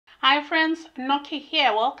Hi friends, Noki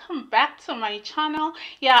here. Welcome back to my channel.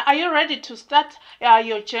 Yeah, are you ready to start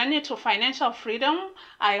your journey to financial freedom?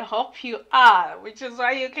 I hope you are, which is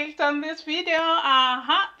why you clicked on this video.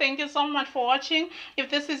 Thank you so much for watching.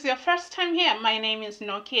 If this is your first time here, my name is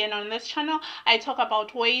Noki, and on this channel I talk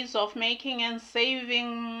about ways of making and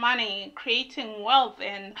saving money, creating wealth,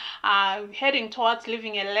 and heading towards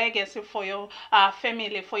leaving a legacy for your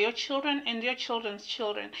family, for your children and your children's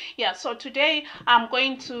children. Yeah, so today I'm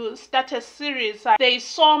going to start a series. There is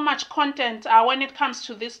so much content when it comes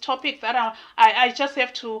to this topic that I just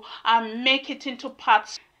have to make it into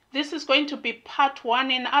parts. This is going to be part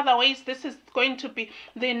one. In other ways, this is going to be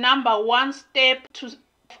the number one step to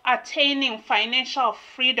attaining financial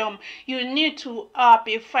freedom. You need to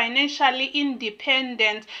be financially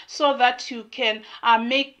independent so that you can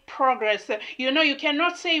make progress. You know, you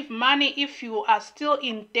cannot save money if you are still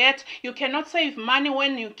in debt. You cannot save money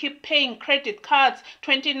when you keep paying credit cards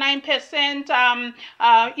 29%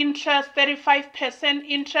 interest, 35%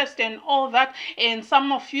 interest, and all that. And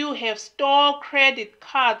some of you have store credit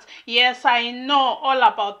cards. Yes, I know all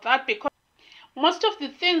about that, because most of the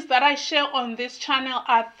things that I share on this channel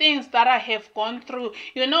are things that I have gone through.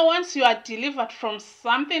 You know, once you are delivered from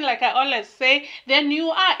something, like I always say, then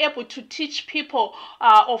you are able to teach people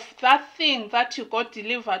of that thing that you got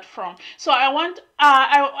delivered from. So I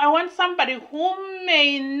want somebody who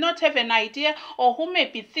may not have an idea, or who may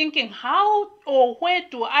be thinking, how or where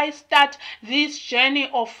do I start this journey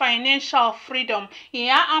of financial freedom?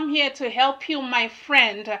 Yeah, I'm here to help you, my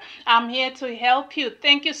friend. I'm here to help you.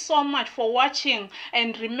 Thank you so much for watching,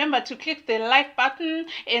 and remember to click the like button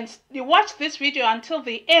and watch this video until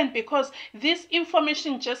the end, because this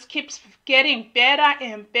information just keeps getting better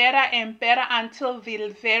and better and better until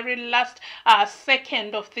the very last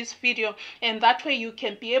second of this video. And that way you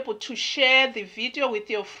can be able to share the video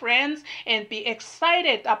with your friends and be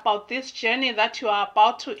excited about this journey that you are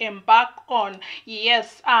about to embark on.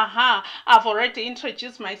 Yes, I've already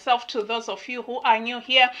introduced myself to those of you who are new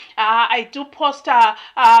here. I do post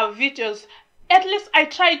videos. At least I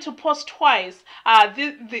try to post twice.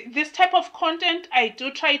 This type of content, I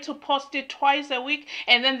do try to post it twice a week.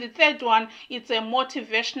 And then the third one, it's a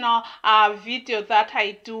motivational video that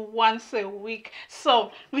I do once a week.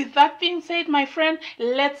 So with that being said, my friend,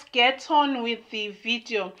 let's get on with the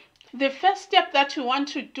video. The first step that you want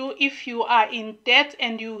to do if you are in debt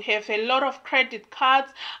and you have a lot of credit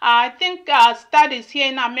cards, I think studies here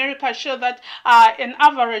in America show that an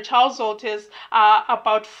average household has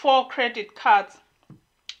about 4 credit cards.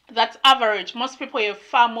 That's average. Most people have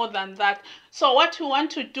far more than that. So what you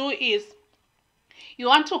want to do is, you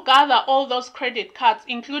want to gather all those credit cards,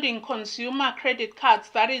 including consumer credit cards.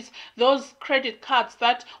 That is, those credit cards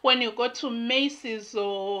that when you go to Macy's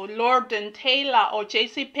or Lord and Taylor or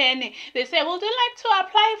JCPenney, they say, would you like to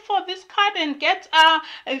apply for this card and get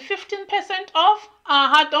a 15% off?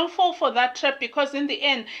 Don't fall for that trap, because in the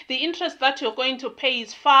end, the interest that you're going to pay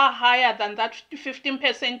is far higher than that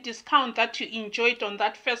 15% discount that you enjoyed on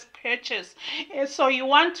that first purchase. So you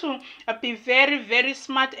want to be very, very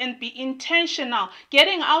smart and be intentional.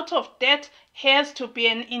 Getting out of debt has to be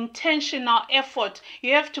an intentional effort.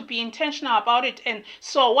 You have to be intentional about it. And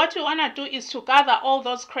so what you want to do is to gather all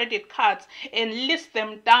those credit cards and list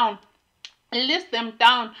them down.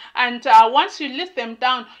 And once you list them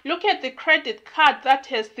down, look at the credit card that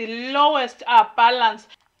has the lowest balance.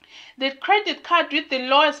 The credit card with the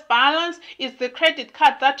lowest balance is the credit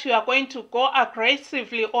card that you are going to go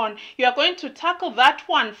aggressively on. You are going to tackle that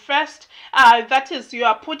one first. That is, you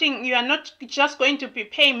are not just going to be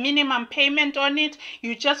paying minimum payment on it.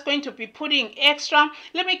 You're just going to be putting extra.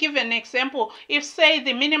 Let me give an example. If, say,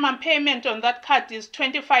 the minimum payment on that card is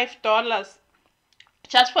 $25,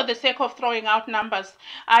 just for the sake of throwing out numbers,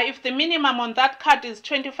 if the minimum on that card is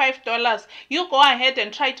 $25, you go ahead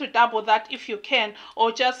and try to double that if you can,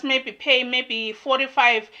 or just maybe pay maybe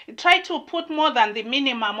 $45. Try to put more than the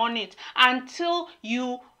minimum on it until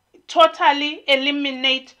you totally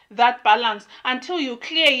eliminate that balance, until you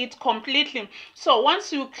clear it completely. So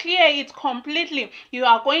once you clear it completely, you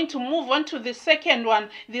are going to move on to the second one,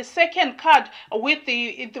 the second card with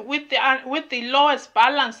the lowest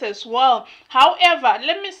balance as well. However,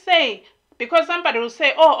 let me say, because somebody will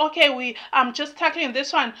say, oh, okay, I'm just tackling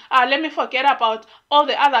this one, let me forget about all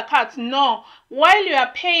the other cards. No, while you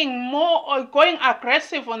are paying more or going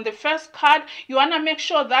aggressive on the first card, you want to make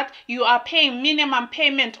sure that you are paying minimum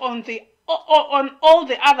payment on all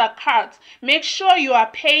the other cards. Make sure you are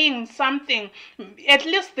paying something, at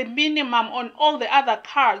least the minimum on all the other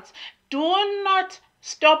cards. Do not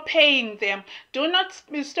stop paying them. Do not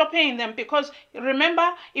stop paying them, because remember,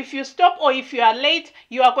 if you stop or if you are late,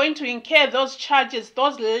 you are going to incur those charges.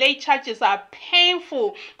 Those late charges are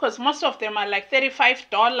painful, because most of them are like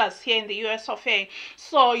 $35 here in the US of A.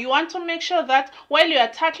 So you want to make sure that while you are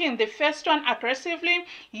tackling the first one aggressively,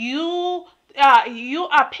 you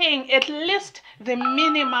are paying at least the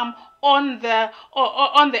minimum on the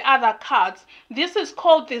other cards. This is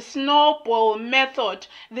called the Snowball Method.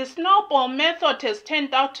 The Snowball Method has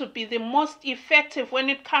turned out to be the most effective when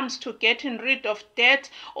it comes to getting rid of debt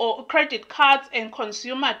or credit cards and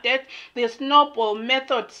consumer debt. The Snowball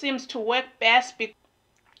Method seems to work best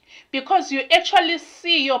because you actually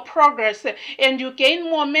see your progress and you gain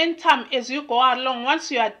momentum as you go along.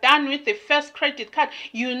 Once you are done with the first credit card,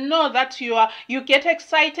 you know that you get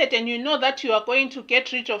excited, and you know that you are going to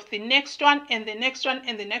get rid of the next one and the next one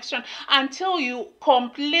and the next one until you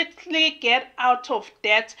completely get out of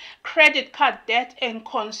debt, credit card debt and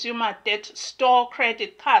consumer debt, store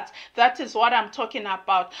credit cards. That is what I'm talking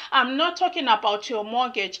about. I'm not talking about your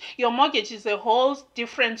mortgage. Your mortgage is a whole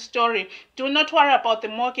different story. Do not worry about the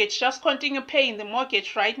mortgage. Just continue paying the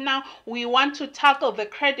mortgage right now. We want to tackle the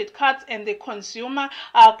credit cards and the consumer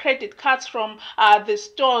credit cards from the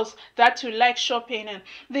stores that you like shopping in.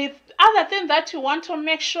 The other thing that you want to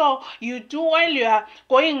make sure you do while you are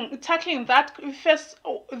tackling that first,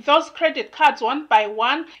 those credit cards one by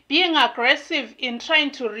one, being aggressive in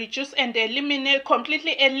trying to reduce and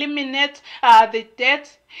completely eliminate the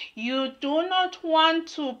debt. You do not want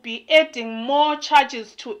to be adding more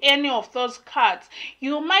charges to any of those cards.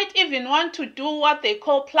 You might even want to do what they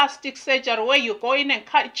call plastic surgery, where you go in and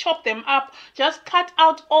chop them up. Just cut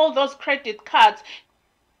out all those credit cards.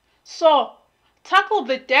 So tackle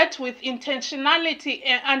the debt with intentionality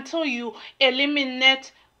until you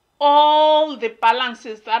eliminate all the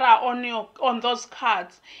balances that are on those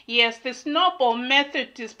cards. Yes, the Snowball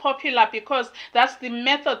Method is popular because that's the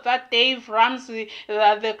method that Dave Ramsey,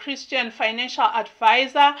 the Christian financial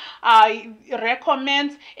advisor,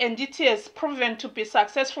 recommends, and it has proven to be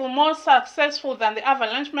successful, more successful than the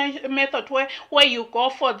avalanche method, where you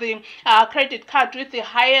go for the credit card with the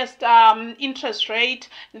highest interest rate.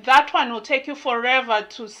 That one will take you forever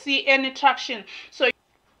to see any traction.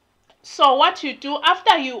 So what you do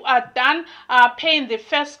after you are done paying the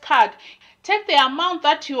first card, take the amount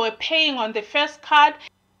that you were paying on the first card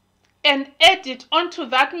and add it onto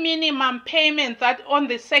that minimum payment that on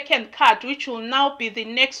the second card, which will now be the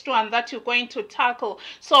next one that you're going to tackle.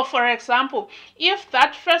 So for example, if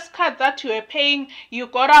that first card that you were paying, you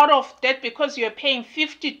got out of debt because you're paying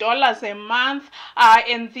 $50 a month,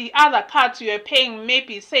 and the other cards you were paying,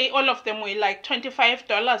 maybe say all of them were like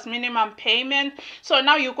 $25 minimum payment. So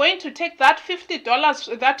now you're going to take that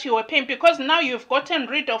 $50 that you were paying, because now you've gotten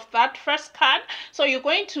rid of that first card. So you're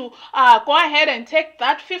going to go ahead and take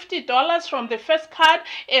that $50 from the first card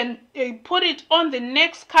and put it on the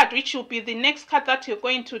next card, which will be the next card that you're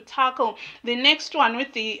going to tackle, the next one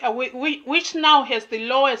with the which now has the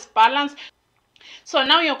lowest balance. So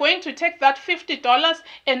now you're going to take that $50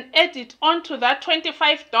 and add it onto that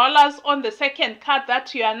 $25 on the second card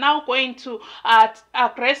that you are now going to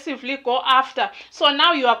aggressively go after. So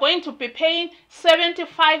now you are going to be paying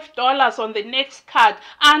 $75 on the next card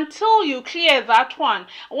until you clear that one.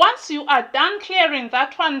 Once you are done clearing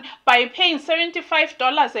that one by paying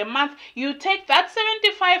 $75 a month, you take that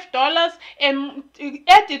 $75 and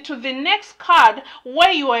add it to the next card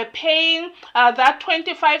where you are paying that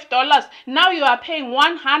 $25. Now you are paying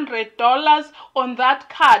 $100 on that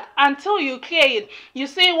card until you clear it. You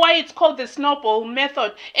see why it's called the Snowball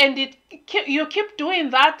Method, and you keep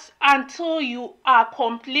doing that until you are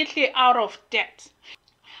completely out of debt.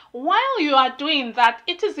 While you are doing that,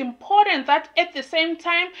 it is important that at the same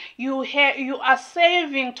time you are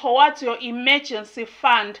saving towards your emergency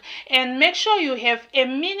fund, and make sure you have a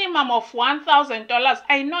minimum of $1,000.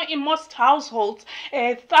 I know in most households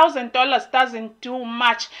 $1,000 doesn't do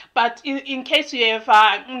much, but in case you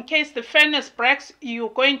have in case the furnace breaks, you're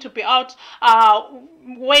going to be out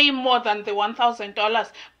way more than the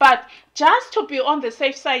 $1,000. But just to be on the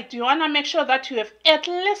safe side, you want to make sure that you have at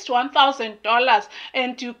least $1,000,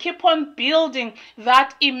 and you keep on building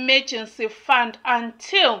that emergency fund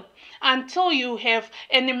until you have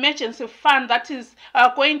an emergency fund that is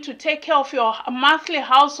going to take care of your monthly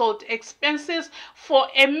household expenses for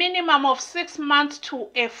a minimum of 6 months to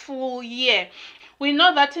a full year. We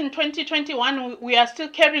know that in 2021, we are still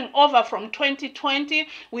carrying over from 2020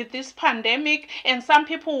 with this pandemic, and some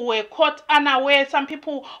people were caught unaware, some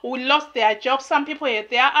people who lost their jobs, some people had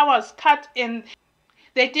their hours cut, and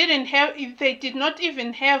they did not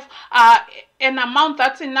even have an amount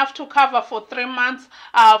that's enough to cover for 3 months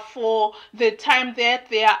for the time that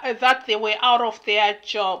they were out of their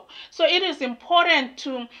job. So it is important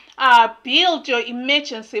to build your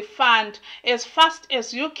emergency fund as fast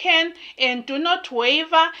as you can, and do not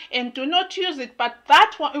waver and do not use it. But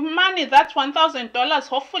that money, that $1,000,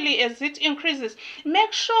 hopefully as it increases,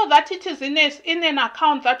 make sure that it is in an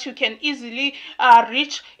account that you can easily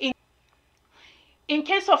reach. In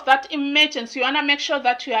case of that emergency, you want to make sure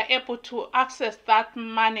that you are able to access that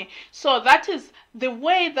money. So that is the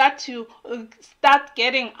way that you start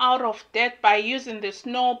getting out of debt, by using the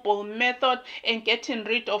snowball method and getting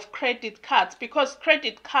rid of credit cards, because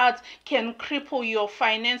credit cards can cripple your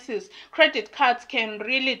finances. Credit cards can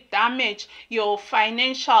really damage your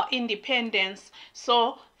financial independence.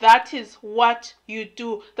 So that is what you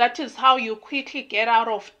do. That is how you quickly get out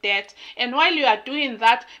of debt. And while you are doing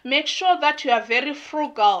that, make sure that you are very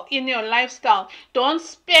frugal in your lifestyle. Don't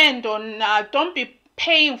spend on, don't be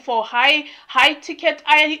paying for high ticket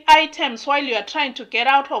items while you are trying to get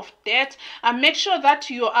out of debt. And make sure that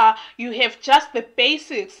you have just the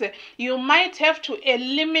basics. You might have to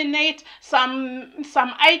eliminate some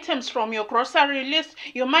items from your grocery list.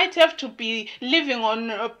 You might have to be living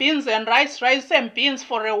on beans and rice and beans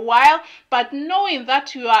for a while, but knowing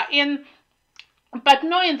that you are in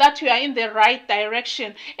the right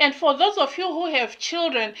direction. And for those of you who have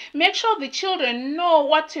children, make sure the children know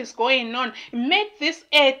what is going on. Make this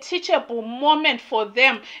a teachable moment for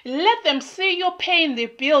them. Let them see you paying the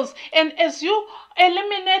bills, and as you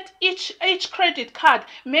eliminate each credit card,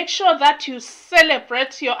 make sure that you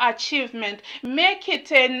celebrate your achievement. Make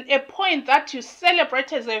it a point that you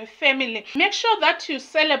celebrate as a family. Make sure that you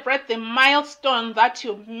celebrate the milestone that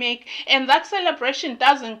you make, and that celebration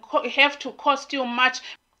doesn't have to cost you much.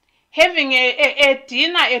 Having a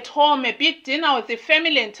dinner at home, a big dinner with the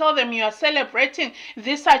family, and tell them you are celebrating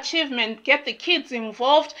this achievement. Get the kids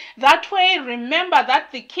involved. That way, remember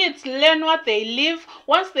that the kids learn what they live.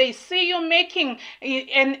 Once they see you making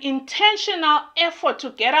an intentional effort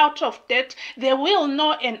to get out of debt, they will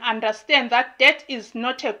know and understand that debt is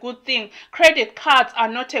not a good thing. Credit cards are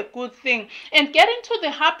not a good thing. And get into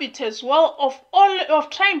the habit as well of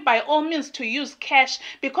trying by all means to use cash,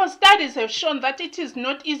 because studies have shown that it is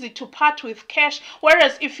not easy to part with cash.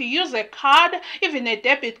 Whereas if you use a card, even a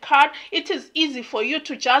debit card, it is easy for you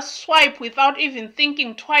to just swipe without even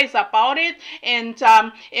thinking twice about it. And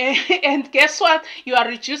and guess what? You are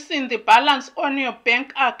reducing the balance on your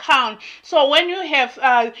bank account. So when you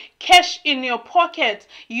have cash in your pocket,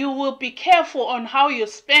 you will be careful on how you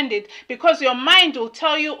spend it, because your mind will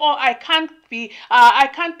tell you, oh, I can't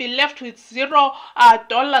be left with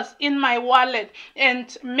 $0 in my wallet.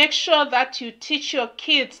 And make sure that you teach your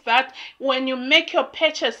kids that when you make your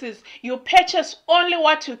purchases, you purchase only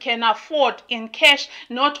what you can afford in cash,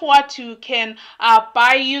 not what you can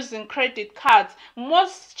buy using credit cards.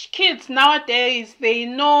 Most kids nowadays, they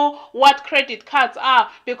know what credit cards are,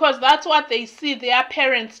 because that's what they see their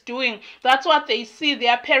parents doing. That's what they see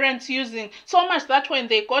their parents using. So much that when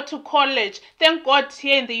they go to college, thank God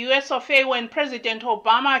here in the US of A, when President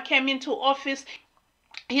Obama came into office,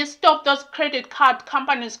 he stopped those credit card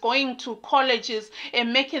companies going to colleges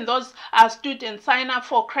and making those students sign up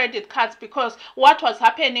for credit cards, because what was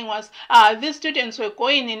happening was these students were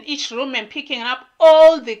going in each room and picking up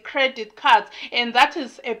all the credit cards, and that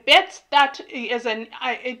is a bad start as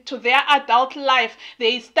to their adult life.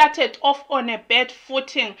 They started off on a bad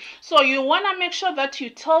footing. So you want to make sure that you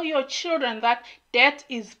tell your children that debt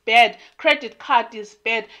is bad, credit card is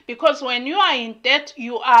bad, because when you are in debt,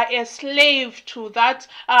 you are a slave to that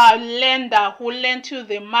lender who lent you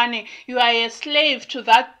the money. You are a slave to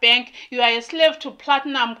that bank. You are a slave to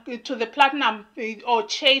the platinum or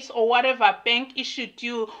Chase or whatever bank issued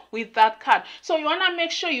you with that card. So you want to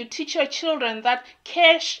make sure you teach your children that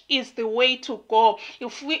cash is the way to go.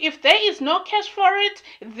 If there is no cash for it,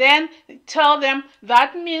 then tell them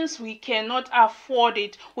that means we cannot afford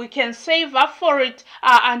it. We can save up for it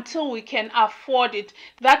until we can afford it.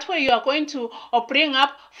 That way you are going to bring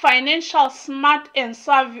up financial smart and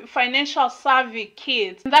financial savvy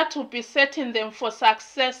kids. That will be setting them for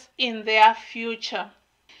success in their future.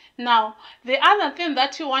 Now, the other thing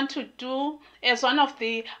that you want to do as one of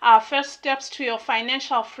the first steps to your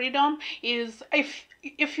financial freedom is,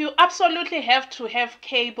 if you absolutely have to have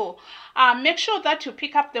cable, make sure that you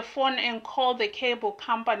pick up the phone and call the cable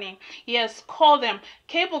company. Yes, call them.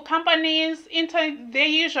 Cable companies, they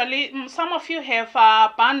usually, some of you have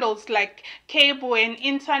bundles like cable and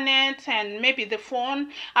internet and maybe the phone,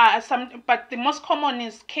 but the most common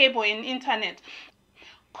is cable and internet.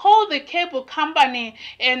 Call the cable company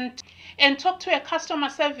and and talk to a customer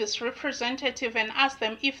service representative and ask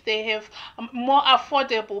them if they have more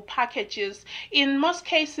affordable packages. In most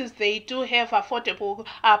cases, they do have affordable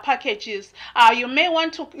packages. You may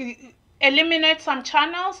want to eliminate some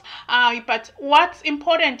channels, but what's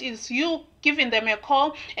important is you giving them a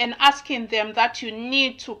call and asking them that you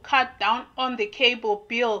need to cut down on the cable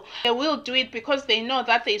bill. They will do it because they know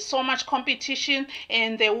that there's so much competition,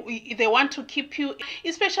 and they want to keep you,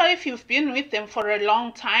 especially if you've been with them for a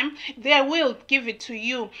long time. They will give it to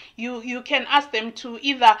you. You can ask them to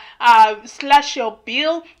either slash your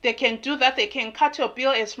bill. They can do that. They can cut your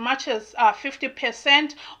bill as much as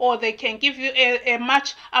 50%, or they can give you a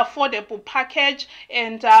much affordable package.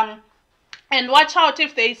 And watch out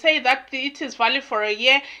if they say that it is valid for a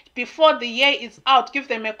year. Before the year is out, give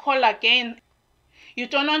them a call again. You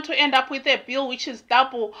don't want to end up with a bill which is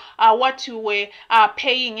double what you were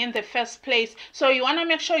paying in the first place. So you want to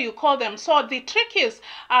make sure you call them. So the trick is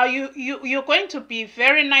you're going to be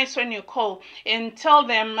very nice when you call and tell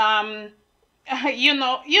them you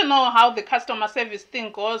know how the customer service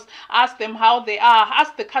thing goes. Ask them how they are.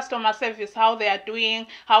 Ask the customer service how they are doing,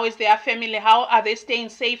 how is their family, how are they staying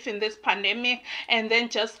safe in this pandemic, and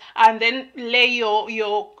then lay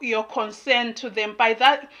your concern to them. By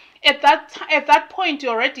that, at that point, you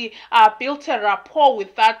already built a rapport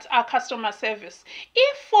with that customer service.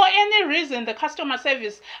 If for any reason the customer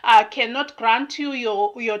service cannot grant you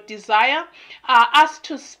your desire, ask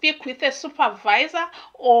to speak with a supervisor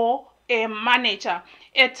or a manager.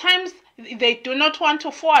 At times they do not want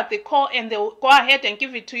to forward the call and they'll go ahead and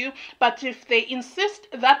give it to you, but if they insist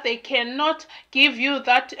that they cannot give you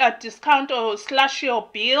that discount or slash your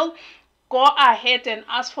bill, go ahead and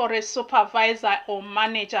ask for a supervisor or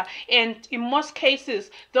manager. And in most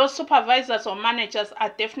cases, those supervisors or managers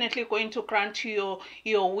are definitely going to grant you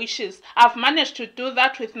your wishes. I've managed to do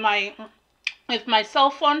that with my cell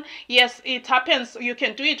phone. Yes, it happens. You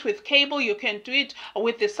can do it with cable. You can do it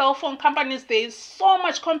with the cell phone companies. There is so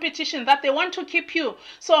much competition that they want to keep you.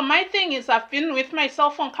 So my thing is, I've been with my cell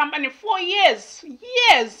phone company for years.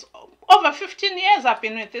 Over 15 years I've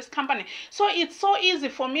been with this company. So it's so easy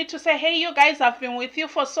for me to say, hey, you guys, I've been with you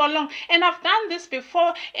for so long and I've done this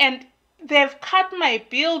before, and they've cut my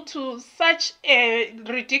bill to such a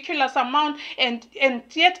ridiculous amount, and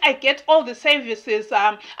yet I get all the services,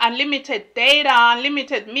 unlimited data,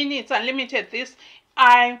 unlimited minutes, unlimited this.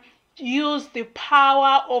 I use the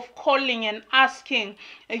power of calling and asking.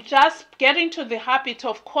 Just get into the habit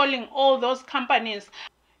of calling all those companies.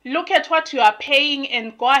 Look at what you are paying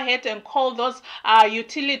and go ahead and call those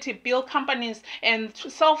utility bill companies and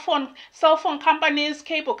cell phone companies,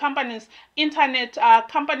 cable companies, internet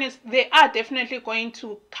companies. They are definitely going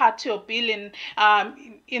to cut your bill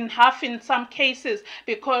in half in some cases,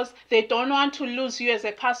 because they don't want to lose you as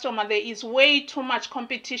a customer. There is way too much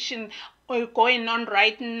competition going on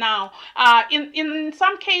right now. In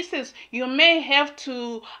some cases, you may have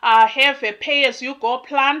to have a pay-as-you-go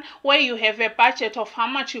plan where you have a budget of how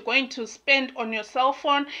much you're going to spend on your cell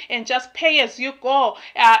phone and just pay as you go,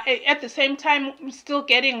 at the same time still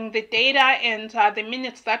getting the data and the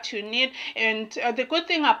minutes that you need. And the good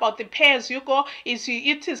thing about the pay-as-you-go is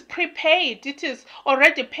it is prepaid. It is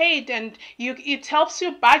already paid, and it helps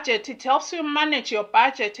you budget. It helps you manage your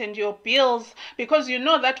budget and your bills, because you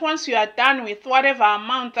know that once you are done with whatever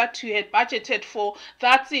amount that you had budgeted for,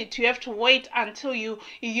 that's it. You have to wait until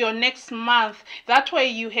your next month. That way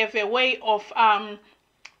you have a way of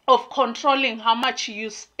controlling how much you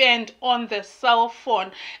spend on the cell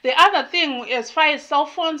phone. The other thing as far as cell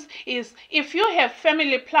phones is, if you have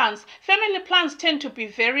family plans tend to be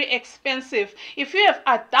very expensive. If you have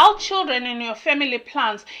adult children in your family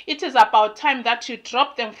plans, it is about time that you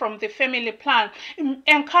drop them from the family plan.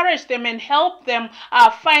 Encourage them and help them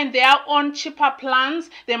find their own cheaper plans.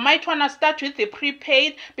 They might want to start with the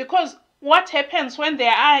prepaid, because what happens when they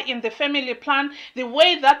are in the family plan, the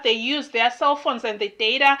way that they use their cell phones and the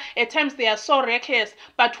data, at times they are so reckless.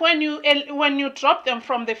 But when you drop them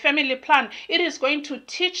from the family plan, it is going to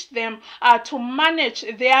teach them to manage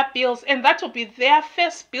their bills, and that will be their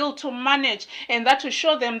first bill to manage, and that will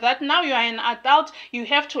show them that now you are an adult, you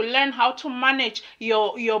have to learn how to manage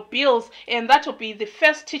your bills, and that will be the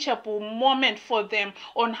first teachable moment for them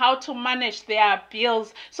on how to manage their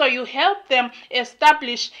bills. So you help them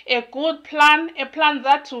establish a good plan, a plan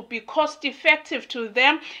that will be cost effective to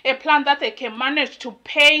them, a plan that they can manage to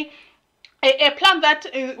pay, a plan that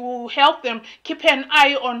will help them keep an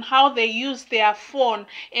eye on how they use their phone.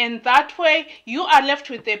 And that way you are left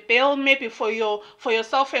with a bill maybe for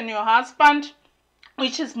yourself and your husband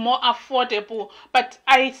which is more affordable. But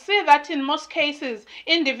I see that in most cases,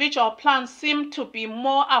 individual plans seem to be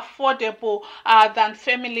more affordable than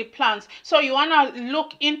family plans. So you want to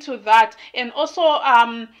look into that, and also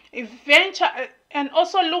venture and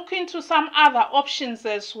also look into some other options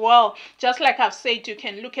as well. Just like I've said, you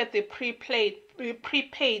can look at the prepaid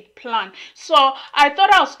plan. So I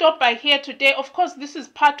thought I'll stop by here today. Of course, this is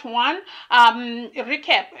part one,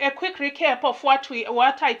 a quick recap of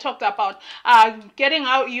what I talked about. Getting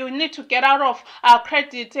out, you need to get out of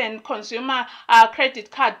credit and consumer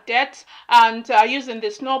credit card debt, and using the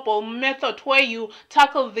snowball method, where you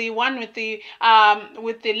tackle the one with the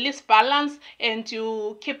least balance, and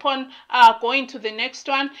you keep on going to the next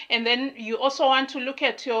one. And then you also want to look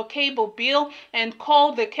at your cable bill and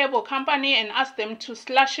call the cable company and ask them to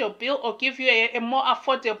slash your bill or give you a more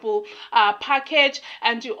affordable package.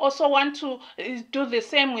 And you also want to do the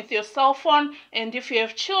same with your cell phone. And if you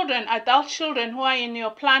have children, adult children who are in your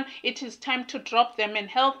plan, it is time to drop them and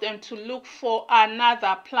help them to look for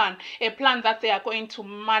another plan, a plan that they are going to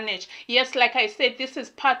manage. Yes, like I said, this is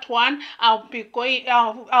part one. I'll be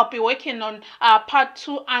working on part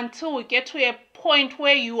two until we get to a point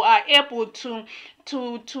where you are able to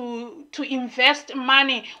invest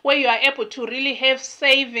money, where you are able to really have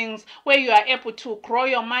savings, where you are able to grow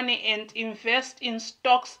your money and invest in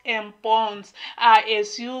stocks and bonds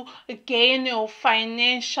as you gain your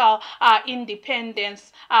financial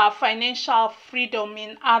independence, financial freedom,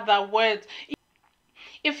 in other words.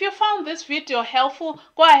 If you found this video helpful,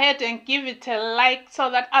 go ahead and give it a like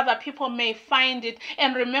so that other people may find it.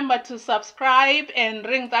 And remember to subscribe and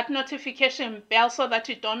ring that notification bell so that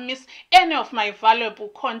you don't miss any of my valuable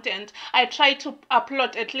content. I try to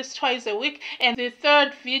upload at least twice a week. And the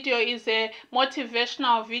third video is a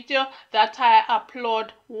motivational video that I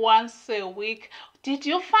upload once a week. Did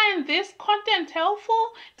you find this content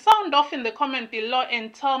helpful? Sound off in the comment below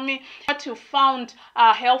and tell me what you found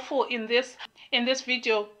helpful in this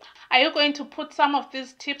video. Are you going to put some of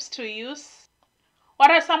these tips to use?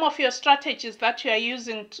 What are some of your strategies that you are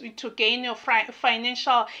using to gain your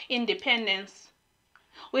financial independence?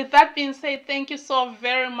 With that being said, thank you so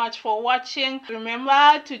very much for watching.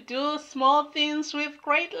 Remember to do small things with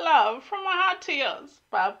great love. From my heart to yours.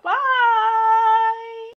 Bye-bye.